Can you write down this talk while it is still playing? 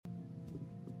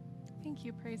Thank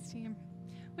you, praise team.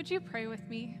 Would you pray with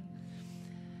me?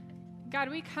 God,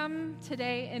 we come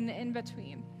today in the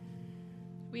in-between.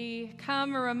 We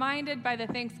come reminded by the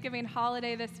Thanksgiving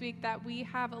holiday this week that we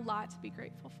have a lot to be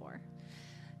grateful for.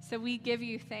 So we give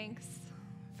you thanks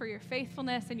for your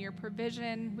faithfulness and your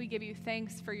provision. We give you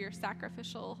thanks for your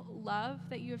sacrificial love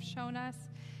that you have shown us,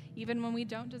 even when we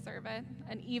don't deserve it,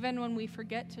 and even when we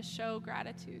forget to show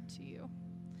gratitude to you.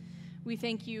 We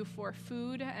thank you for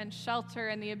food and shelter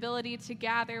and the ability to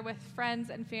gather with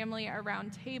friends and family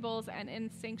around tables and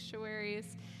in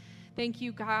sanctuaries. Thank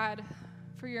you, God,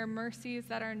 for your mercies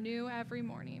that are new every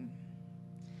morning.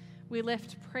 We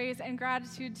lift praise and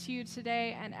gratitude to you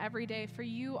today and every day, for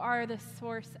you are the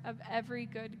source of every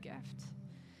good gift.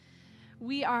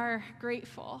 We are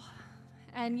grateful,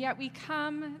 and yet we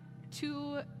come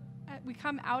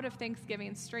out of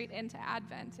Thanksgiving straight into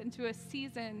Advent, into a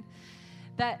season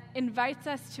that invites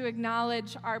us to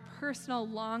acknowledge our personal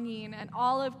longing and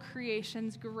all of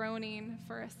creation's groaning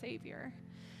for a Savior.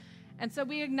 And so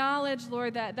we acknowledge,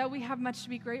 Lord, that though we have much to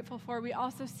be grateful for, we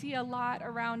also see a lot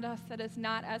around us that is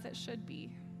not as it should be.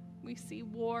 We see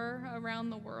war around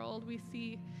the world. We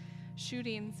see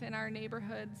shootings in our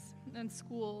neighborhoods and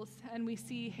schools, and we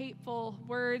see hateful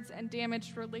words and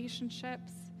damaged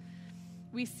relationships.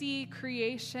 We see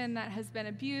creation that has been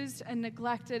abused and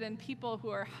neglected, and people who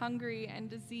are hungry and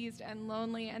diseased and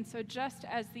lonely. And so just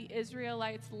as the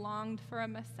Israelites longed for a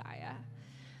Messiah,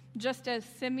 just as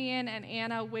Simeon and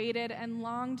Anna waited and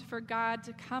longed for God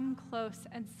to come close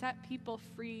and set people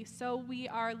free, so we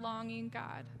are longing,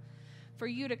 God, for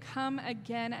you to come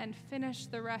again and finish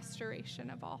the restoration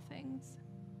of all things.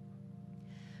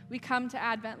 We come to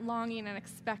Advent longing and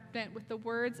expectant with the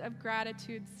words of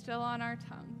gratitude still on our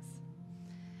tongues.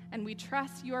 And we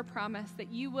trust your promise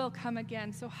that you will come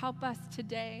again. So help us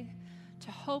today to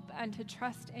hope and to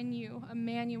trust in you,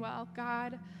 Emmanuel,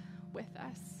 God with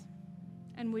us.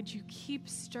 And would you keep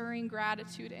stirring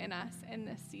gratitude in us in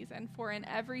this season, for in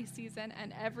every season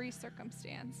and every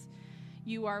circumstance,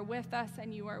 you are with us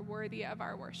and you are worthy of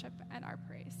our worship and our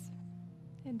praise.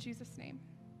 In Jesus' name,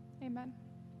 amen.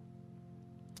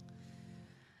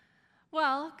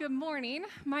 Well, good morning.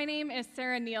 My name is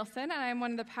Sarah Nielsen, and I'm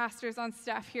one of the pastors on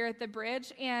staff here at the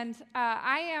Bridge, and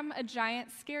I am a giant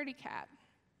scaredy cat.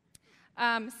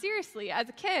 Seriously, as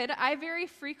a kid, I very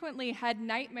frequently had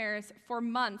nightmares for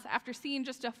months after seeing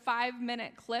just a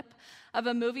 5-minute clip of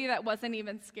a movie that wasn't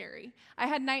even scary. I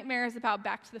had nightmares about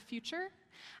Back to the Future.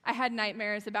 I had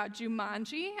nightmares about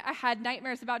Jumanji. I had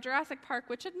nightmares about Jurassic Park,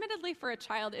 which admittedly for a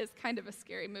child is kind of a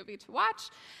scary movie to watch.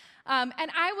 And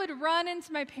I would run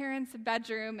into my parents'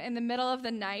 bedroom in the middle of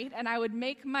the night, and I would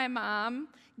make my mom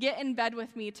get in bed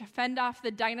with me to fend off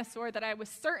the dinosaur that I was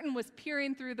certain was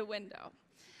peering through the window.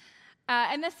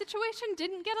 And the situation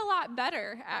didn't get a lot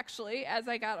better, actually, as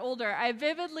I got older. I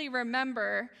vividly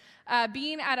remember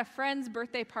being at a friend's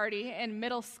birthday party in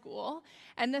middle school,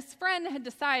 and this friend had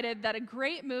decided that a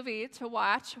great movie to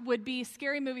watch would be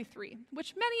Scary Movie 3,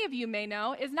 which many of you may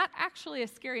know is not actually a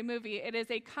scary movie. It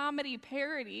is a comedy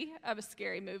parody of a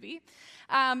scary movie.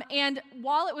 And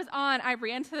while it was on, I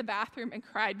ran to the bathroom and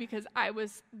cried because I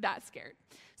was that scared.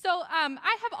 So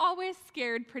I have always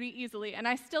scared pretty easily, and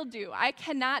I still do. I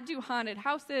cannot do haunted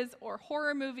houses or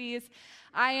horror movies.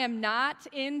 I am not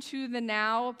into the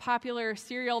now popular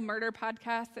serial murder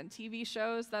podcasts and TV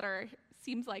shows that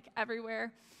seems like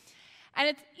everywhere. And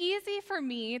it's easy for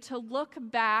me to look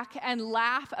back and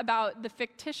laugh about the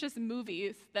fictitious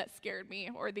movies that scared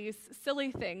me, or these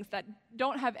silly things that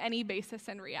don't have any basis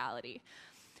in reality.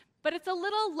 But it's a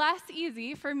little less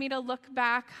easy for me to look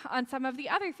back on some of the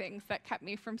other things that kept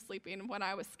me from sleeping when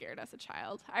I was scared as a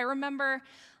child. I remember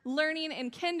learning in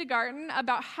kindergarten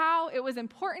about how it was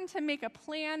important to make a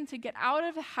plan to get out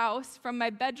of the house from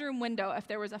my bedroom window if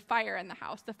there was a fire in the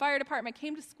house. The fire department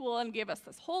came to school and gave us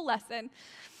this whole lesson.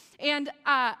 And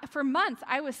for months,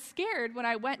 I was scared when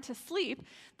I went to sleep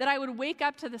that I would wake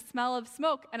up to the smell of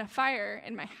smoke and a fire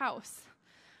in my house.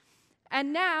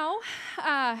 And now...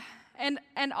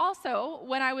 And also,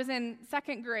 when I was in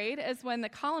second grade is when the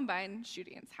Columbine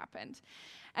shootings happened.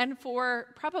 And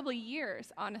for probably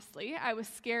years, honestly, I was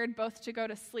scared both to go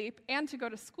to sleep and to go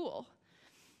to school.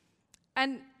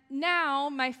 And now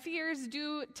my fears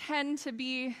do tend to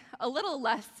be a little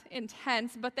less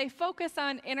intense, but they focus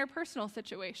on interpersonal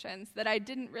situations that I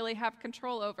didn't really have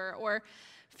control over, or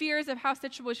fears of how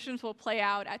situations will play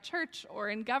out at church or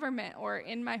in government or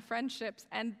in my friendships.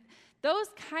 And those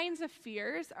kinds of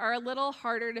fears are a little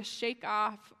harder to shake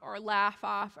off or laugh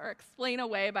off or explain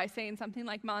away by saying something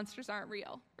like monsters aren't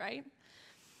real, right?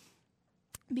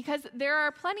 Because there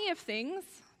are plenty of things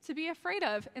to be afraid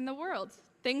of in the world.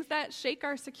 things that shake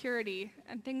our security,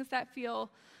 and things that feel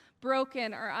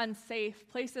broken or unsafe,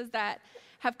 places that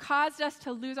have caused us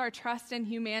to lose our trust in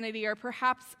humanity, or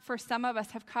perhaps for some of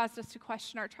us have caused us to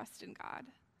question our trust in God.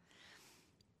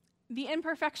 The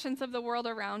imperfections of the world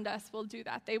around us will do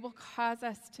that. They will cause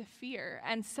us to fear.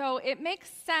 And so it makes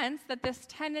sense that this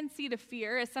tendency to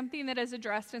fear is something that is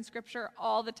addressed in Scripture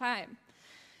all the time.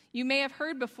 You may have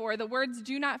heard before the words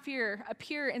 "do not fear"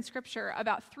 appear in Scripture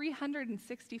about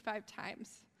 365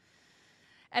 times.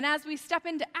 And as we step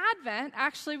into Advent,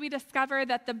 actually we discover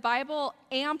that the Bible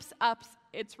amps up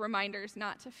its reminders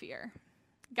not to fear.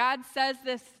 God says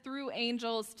this through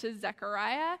angels to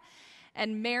Zechariah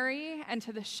and Mary and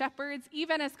to the shepherds,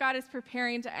 even as God is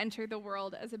preparing to enter the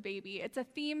world as a baby. It's a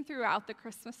theme throughout the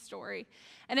Christmas story.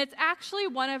 And it's actually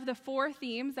one of the 4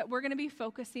 themes that we're going to be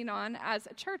focusing on as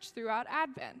a church throughout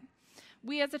Advent.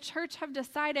 We as a church have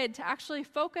decided to actually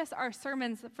focus our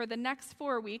sermons for the next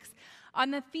 4 weeks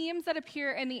on the themes that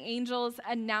appear in the angel's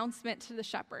announcement to the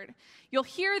shepherd. You'll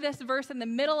hear this verse in the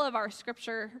middle of our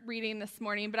scripture reading this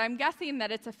morning, but I'm guessing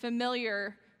that it's a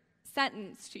familiar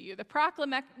sentence to you.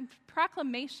 The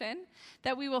proclamation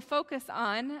that we will focus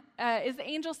on is the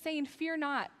angel saying, "Fear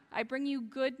not, I bring you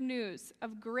good news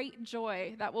of great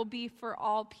joy that will be for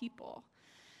all people."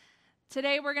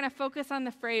 Today we're going to focus on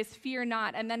the phrase "fear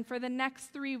not," and then for the next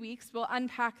 3 weeks we'll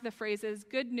unpack the phrases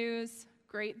 "good news,"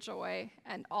 "great joy,"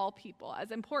 and "all people"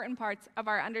 as important parts of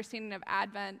our understanding of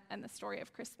Advent and the story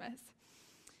of Christmas.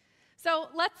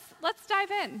 So let's dive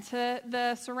into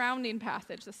the surrounding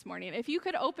passage this morning. If you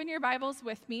could open your Bibles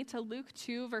with me to Luke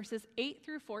 2, verses 8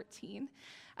 through 14.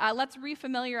 Let's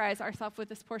refamiliarize ourselves with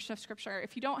this portion of Scripture.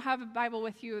 If you don't have a Bible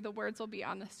with you, the words will be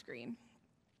on the screen.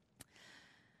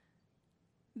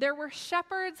 There were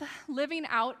shepherds living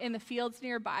out in the fields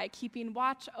nearby, keeping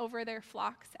watch over their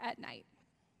flocks at night.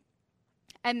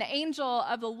 And the angel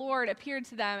of the Lord appeared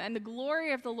to them, and the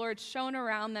glory of the Lord shone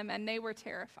around them, and they were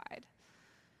terrified.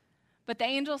 But the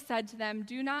angel said to them,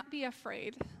 "Do not be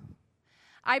afraid.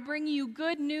 I bring you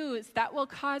good news that will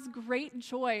cause great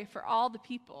joy for all the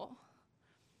people.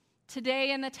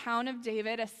 Today in the town of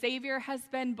David, a Savior has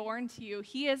been born to you.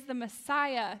 He is the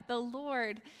Messiah, the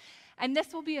Lord. And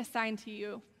this will be a sign to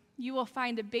you. You will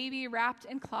find a baby wrapped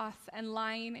in cloths and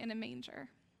lying in a manger."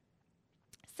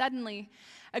 Suddenly,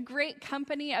 a great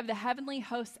company of the heavenly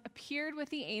hosts appeared with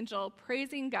the angel,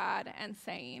 praising God and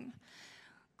saying,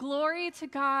 "Glory to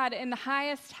God in the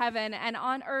highest heaven, and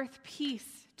on earth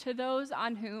peace to those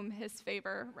on whom his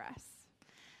favor rests."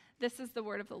 This is the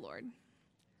word of the Lord.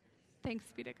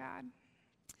 Thanks be to God.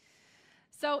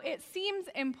 So it seems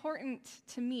important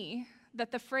to me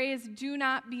that the phrase "do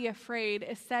not be afraid"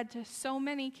 is said to so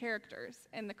many characters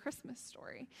in the Christmas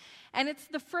story. And it's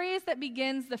the phrase that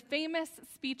begins the famous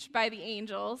speech by the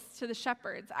angels to the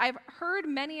shepherds. I've heard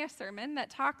many a sermon that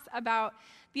talks about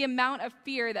the amount of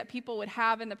fear that people would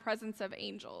have in the presence of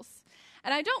angels.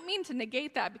 And I don't mean to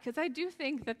negate that, because I do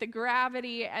think that the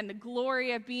gravity and the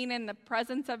glory of being in the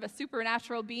presence of a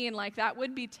supernatural being like that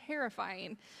would be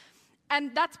terrifying.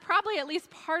 And that's probably at least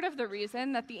part of the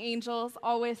reason that the angels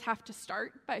always have to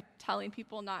start by telling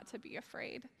people not to be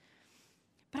afraid.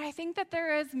 But I think that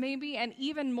there is maybe an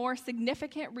even more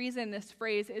significant reason this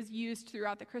phrase is used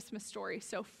throughout the Christmas story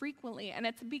so frequently, and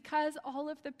it's because all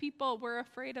of the people were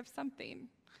afraid of something.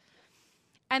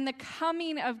 And the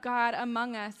coming of God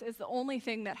among us is the only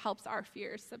thing that helps our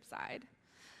fears subside.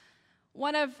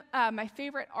 One of my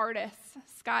favorite artists,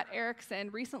 Scott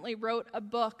Erickson, recently wrote a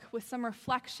book with some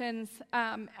reflections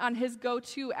on his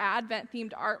go-to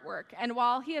Advent-themed artwork. And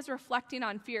while he is reflecting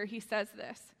on fear, he says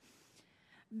this: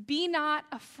 "Be not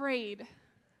afraid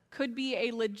could be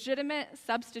a legitimate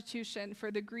substitution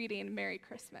for the greeting Merry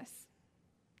Christmas."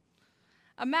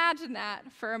 Imagine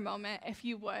that for a moment, if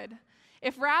you would.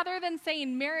 If rather than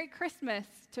saying Merry Christmas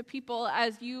to people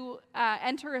as you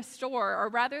enter a store, or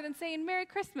rather than saying Merry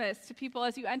Christmas to people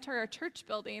as you enter a church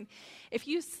building, if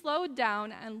you slowed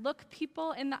down and looked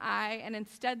people in the eye and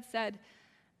instead said,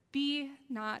 "Be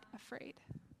not afraid."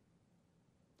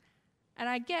 And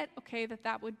I get, okay,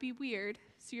 that would be weird,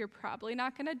 so you're probably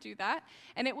not going to do that,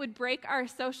 and it would break our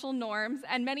social norms,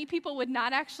 and many people would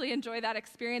not actually enjoy that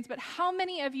experience. But how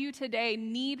many of you today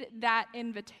need that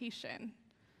invitation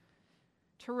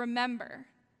to remember,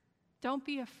 don't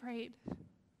be afraid?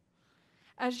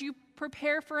 As you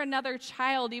prepare for another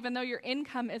child, even though your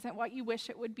income isn't what you wish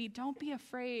it would be, don't be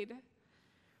afraid.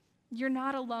 You're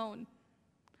not alone.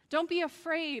 Don't be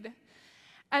afraid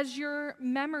as your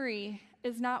memory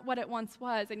is not what it once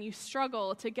was and you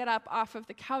struggle to get up off of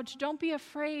the couch. Don't be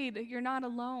afraid. You're not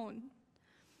alone.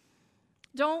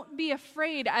 Don't be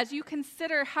afraid as you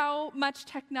consider how much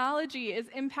technology is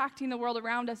impacting the world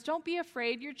around us. Don't be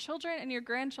afraid. Your children and your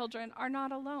grandchildren are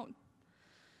not alone.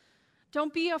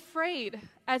 Don't be afraid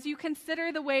as you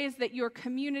consider the ways that your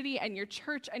community and your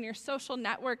church and your social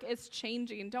network is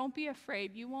changing. Don't be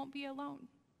afraid. You won't be alone.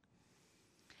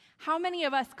 How many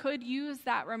of us could use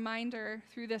that reminder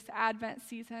through this Advent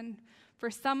season for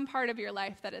some part of your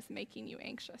life that is making you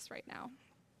anxious right now?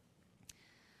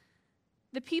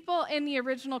 The people in the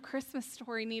original Christmas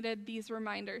story needed these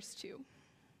reminders too.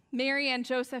 Mary and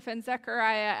Joseph and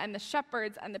Zechariah and the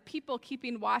shepherds and the people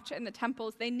keeping watch in the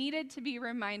temples, they needed to be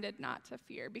reminded not to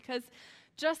fear, because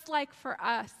just like for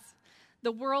us,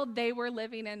 the world they were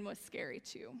living in was scary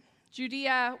too.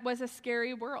 Judea was a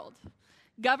scary world.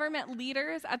 Government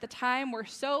leaders at the time were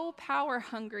so power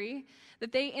hungry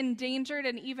that they endangered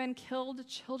and even killed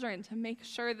children to make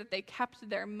sure that they kept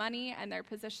their money and their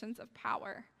positions of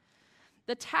power.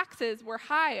 The taxes were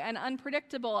high and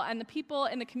unpredictable, and the people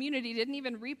in the community didn't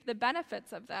even reap the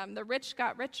benefits of them. The rich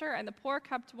got richer, and the poor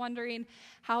kept wondering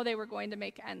how they were going to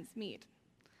make ends meet.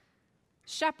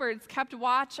 Shepherds kept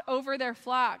watch over their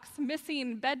flocks,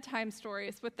 missing bedtime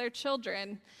stories with their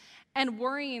children, and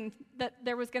worrying that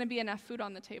there was going to be enough food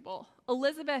on the table.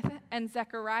 Elizabeth and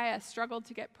Zechariah struggled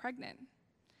to get pregnant,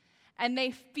 and they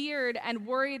feared and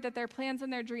worried that their plans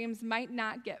and their dreams might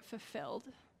not get fulfilled.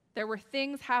 There were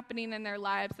things happening in their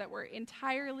lives that were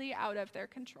entirely out of their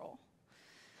control.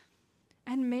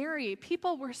 And Mary,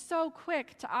 people were so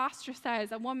quick to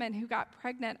ostracize a woman who got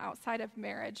pregnant outside of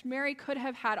marriage. Mary could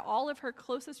have had all of her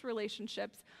closest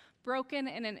relationships broken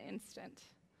in an instant.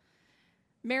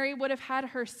 Mary would have had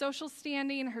her social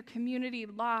standing, her community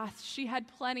lost. She had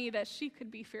plenty that she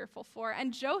could be fearful for.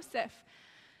 And Joseph,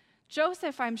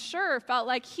 I'm sure, felt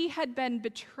like he had been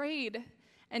betrayed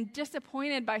and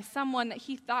disappointed by someone that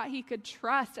he thought he could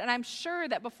trust. And I'm sure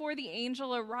that before the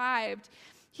angel arrived,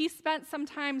 he spent some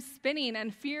time spinning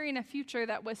and fearing a future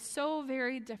that was so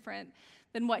very different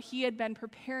than what he had been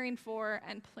preparing for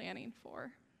and planning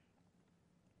for.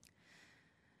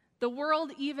 The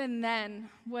world even then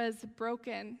was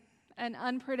broken and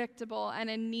unpredictable and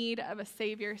in need of a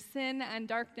savior. Sin and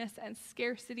darkness and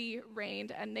scarcity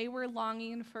reigned, and they were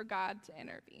longing for God to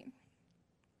intervene,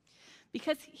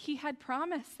 because he had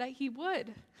promised that he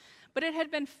would. But it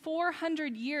had been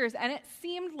 400 years, and it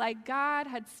seemed like God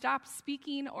had stopped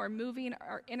speaking or moving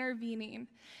or intervening.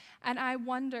 And I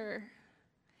wonder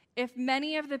if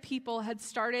many of the people had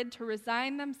started to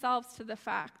resign themselves to the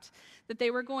fact that they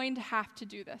were going to have to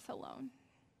do this alone.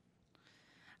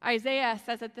 Isaiah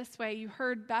says it this way. You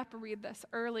heard Beth read this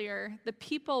earlier. The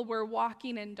people were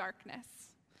walking in darkness.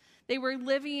 They were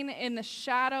living in the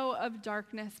shadow of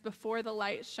darkness before the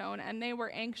light shone, and they were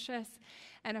anxious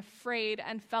and afraid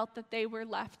and felt that they were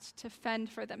left to fend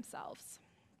for themselves.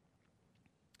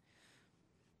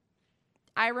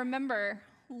 I remember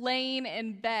laying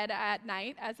in bed at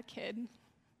night as a kid,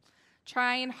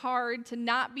 trying hard to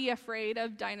not be afraid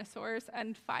of dinosaurs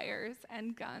and fires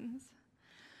and guns.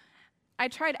 I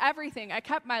tried everything. I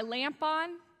kept my lamp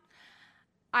on.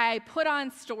 I put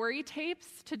on story tapes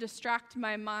to distract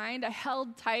my mind. I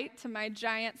held tight to my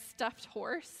giant stuffed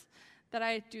horse that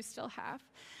I do still have.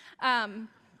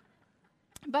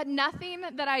 But nothing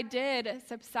that I did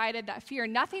subsided that fear.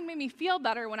 Nothing made me feel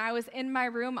better when I was in my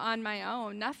room on my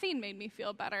own. Nothing made me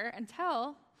feel better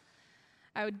until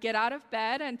I would get out of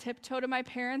bed and tiptoe to my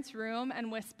parents' room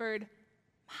and whispered,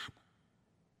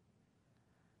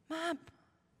 Mom,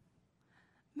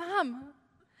 Mom.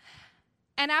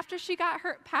 And after she got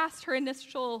past her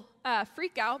initial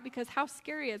freak out, because how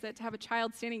scary is it to have a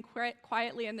child standing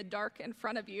quietly in the dark in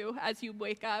front of you as you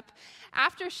wake up?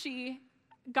 After she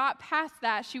got past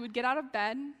that, she would get out of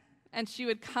bed and she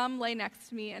would come lay next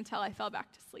to me until I fell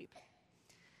back to sleep.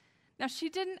 Now, she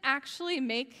didn't actually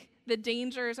make the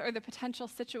dangers or the potential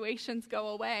situations go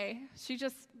away. She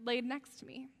just laid next to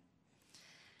me.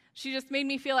 She just made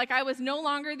me feel like I was no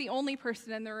longer the only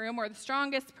person in the room or the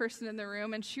strongest person in the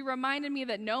room, and she reminded me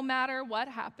that no matter what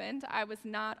happened, I was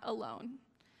not alone,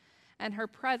 and her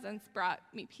presence brought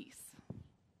me peace.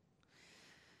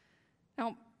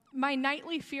 Now, my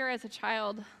nightly fear as a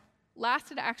child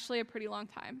lasted actually a pretty long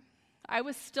time. I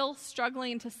was still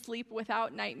struggling to sleep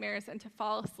without nightmares and to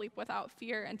fall asleep without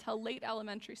fear until late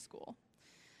elementary school.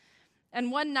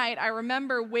 And one night, I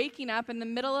remember waking up in the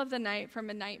middle of the night from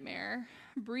a nightmare,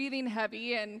 breathing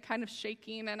heavy and kind of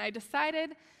shaking, and I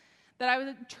decided that I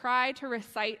would try to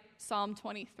recite Psalm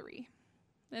 23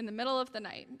 in the middle of the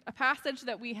night, a passage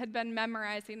that we had been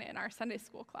memorizing in our Sunday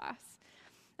school class.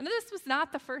 And this was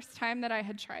not the first time that I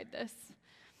had tried this.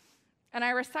 And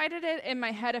I recited it in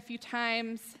my head a few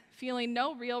times, feeling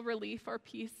no real relief or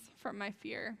peace from my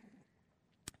fear.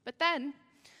 But then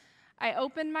I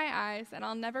opened my eyes, and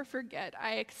I'll never forget,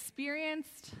 I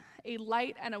experienced a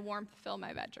light and a warmth fill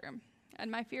my bedroom,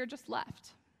 and my fear just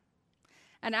left.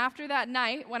 And after that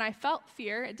night, when I felt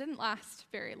fear, it didn't last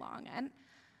very long. And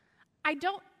I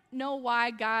don't know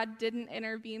why God didn't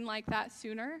intervene like that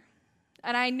sooner.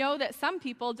 And I know that some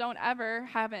people don't ever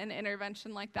have an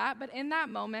intervention like that, but in that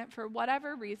moment, for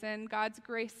whatever reason, God's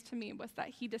grace to me was that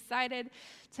he decided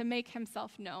to make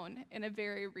himself known in a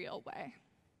very real way.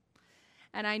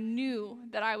 And I knew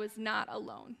that I was not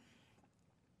alone.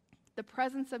 The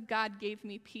presence of God gave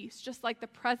me peace, just like the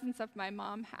presence of my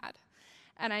mom had.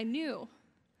 And I knew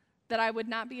that I would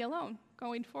not be alone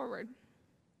going forward.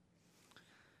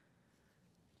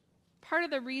 Part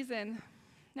of the reason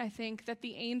I think that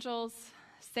the angels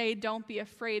say don't be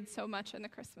afraid so much in the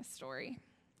Christmas story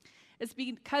is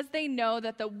because they know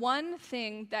that the one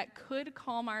thing that could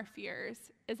calm our fears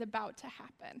is about to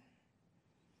happen.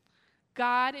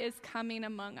 God is coming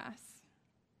among us,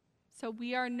 so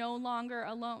we are no longer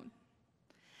alone.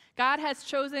 God has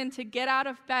chosen to get out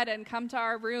of bed and come to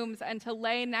our rooms and to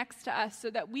lay next to us so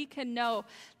that we can know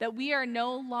that we are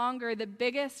no longer the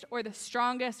biggest or the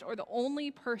strongest or the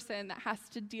only person that has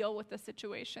to deal with the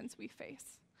situations we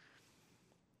face.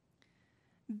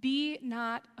 Be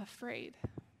not afraid,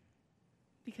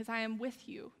 because I am with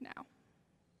you now.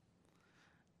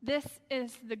 This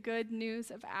is the good news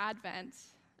of Advent.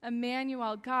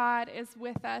 Emmanuel, God is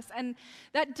with us. And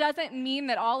that doesn't mean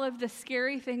that all of the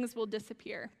scary things will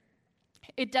disappear.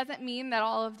 It doesn't mean that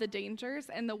all of the dangers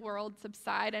in the world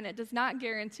subside, and it does not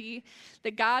guarantee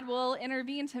that God will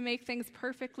intervene to make things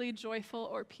perfectly joyful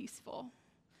or peaceful.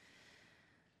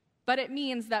 But it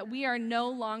means that we are no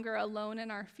longer alone in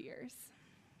our fears.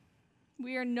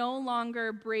 We are no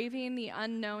longer braving the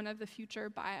unknown of the future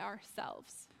by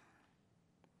ourselves.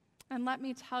 And let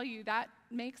me tell you, that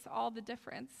makes all the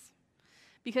difference.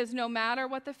 Because no matter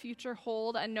what the future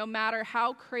holds, and no matter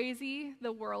how crazy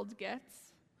the world gets,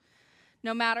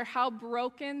 no matter how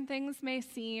broken things may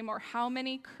seem or how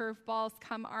many curveballs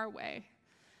come our way,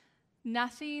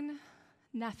 nothing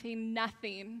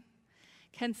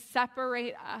can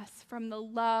separate us from the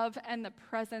love and the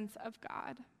presence of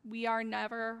God. We are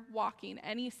never walking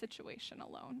any situation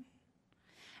alone.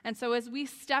 And so as we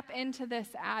step into this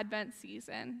Advent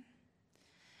season,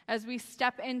 as we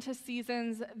step into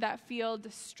seasons that feel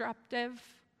disruptive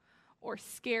or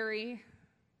scary,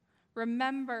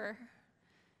 remember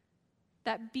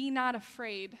that be not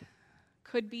afraid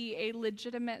could be a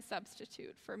legitimate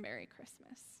substitute for Merry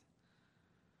Christmas.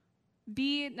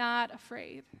 Be not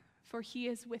afraid, for he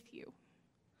is with you.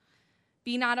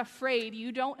 Be not afraid.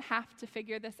 You don't have to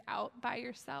figure this out by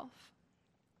yourself.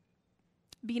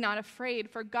 Be not afraid,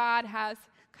 for God has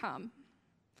come.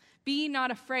 Be not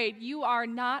afraid. You are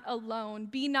not alone.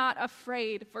 Be not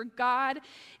afraid, for God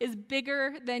is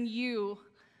bigger than you.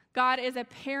 God is a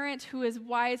parent who is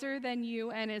wiser than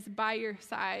you and is by your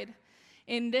side.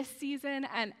 In this season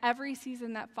and every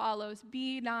season that follows,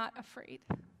 be not afraid.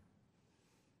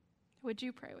 Would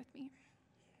you pray with me?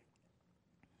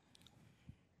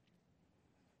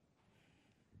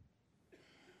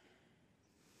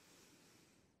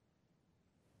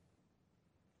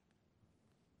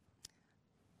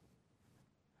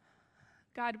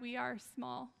 God, we are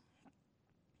small,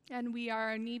 and we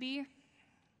are needy,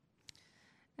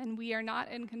 and we are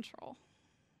not in control.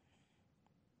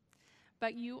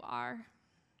 But you are,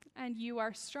 and you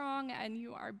are strong, and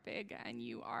you are big, and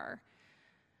you are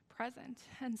present.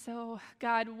 And so,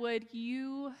 God, would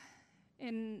you,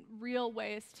 in real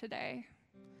ways today,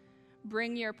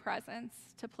 bring your presence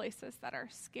to places that are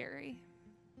scary?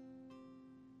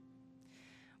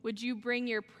 Would you bring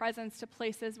your presence to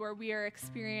places where we are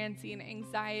experiencing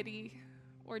anxiety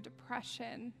or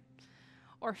depression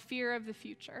or fear of the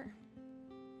future?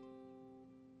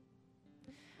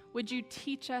 Would you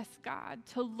teach us, God,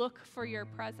 to look for your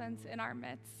presence in our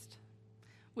midst?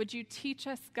 Would you teach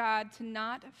us, God, to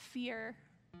not fear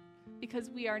because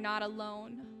we are not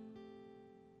alone?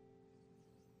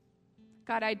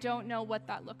 God, I don't know what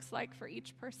that looks like for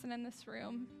each person in this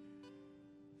room.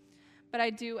 But I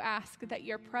do ask that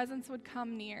your presence would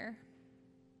come near,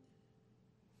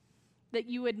 that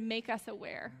you would make us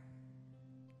aware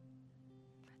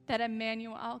that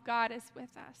Emmanuel, God, is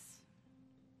with us.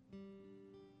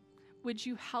 Would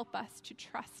you help us to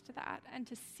trust that and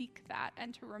to seek that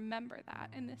and to remember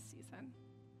that in this season?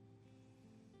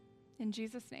 In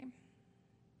Jesus' name,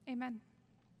 amen.